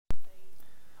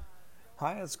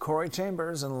Hi, it's Corey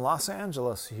Chambers in Los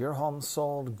Angeles. Your home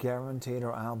sold, guaranteed,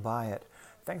 or I'll buy it.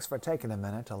 Thanks for taking a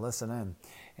minute to listen in.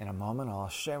 In a moment, I'll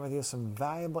share with you some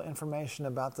valuable information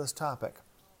about this topic.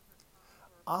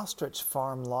 Ostrich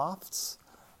Farm Lofts,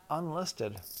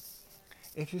 unlisted.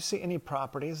 If you see any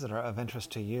properties that are of interest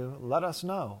to you, let us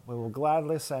know. We will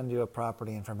gladly send you a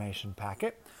property information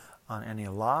packet on any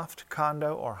loft,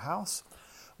 condo, or house,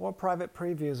 or private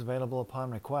previews available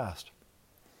upon request.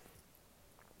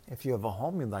 If you have a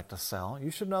home you'd like to sell, you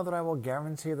should know that I will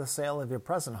guarantee the sale of your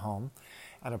present home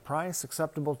at a price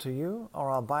acceptable to you, or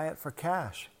I'll buy it for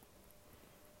cash.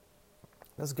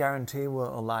 This guarantee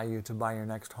will allow you to buy your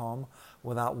next home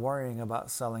without worrying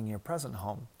about selling your present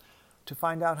home. To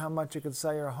find out how much you could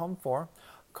sell your home for,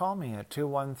 call me at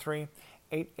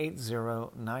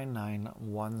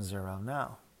 213-880-9910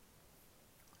 now.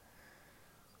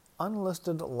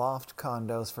 Unlisted loft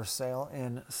condos for sale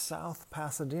in South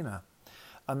Pasadena.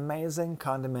 Amazing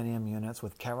condominium units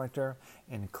with character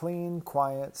in clean,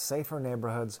 quiet, safer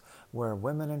neighborhoods where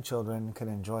women and children can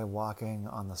enjoy walking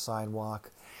on the sidewalk.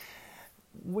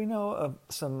 We know of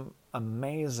some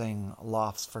amazing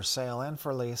lofts for sale and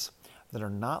for lease that are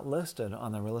not listed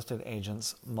on the real estate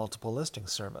agent's multiple listing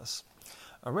service.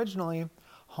 Originally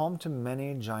home to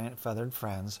many giant feathered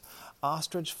friends,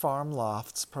 Ostrich Farm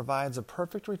Lofts provides a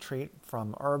perfect retreat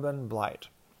from urban blight.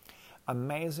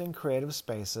 Amazing creative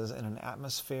spaces in an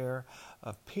atmosphere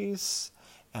of peace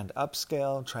and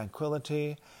upscale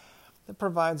tranquility that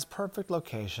provides perfect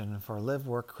location for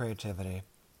live-work creativity.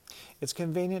 It's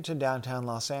convenient to downtown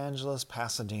Los Angeles,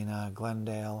 Pasadena,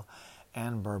 Glendale,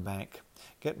 and Burbank.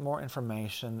 Get more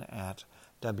information at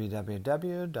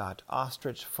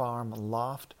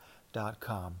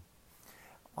www.ostrichfarmloft.com.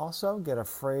 Also, get a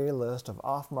free list of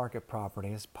off-market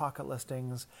properties, pocket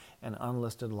listings, and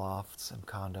unlisted lofts and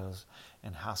condos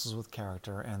and houses with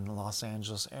character in the Los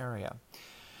Angeles area.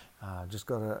 Just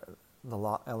go to the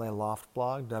LA Loft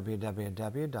blog,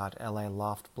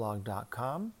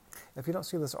 www.laloftblog.com. If you don't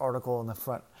see this article in the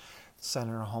front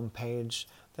center homepage,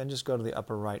 then just go to the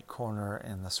upper right corner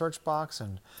in the search box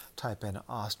and type in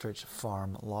Ostrich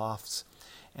Farm Lofts,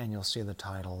 and you'll see the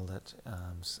title that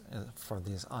for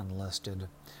these unlisted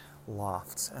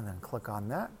lofts, and then click on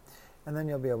that, and then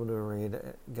you'll be able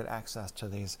to get access to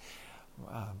these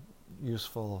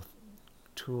useful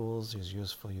tools, these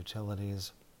useful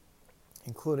utilities,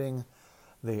 including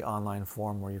the online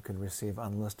form where you could receive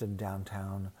unlisted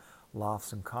downtown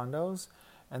lofts and condos,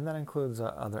 and that includes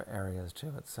other areas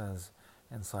too. It says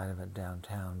inside of it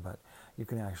downtown, but you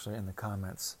can actually in the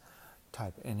comments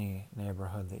type any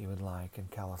neighborhood that you would like in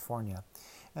California,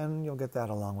 and you'll get that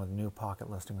along with new pocket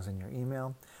listings in your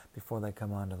email before they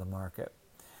come onto the market.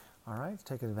 All right,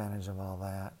 take advantage of all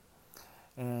that.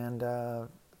 And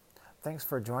thanks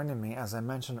for joining me. As I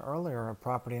mentioned earlier, a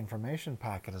property information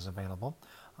packet is available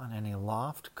on any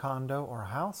loft, condo, or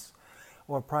house,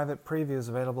 or private previews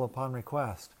available upon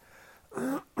request.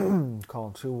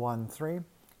 Call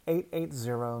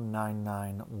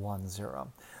 213-880-9910.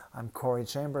 I'm Corey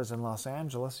Chambers in Los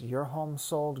Angeles. Your home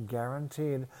sold,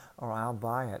 guaranteed, or I'll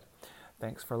buy it.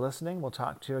 Thanks for listening. We'll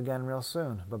talk to you again real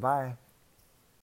soon. Bye-bye.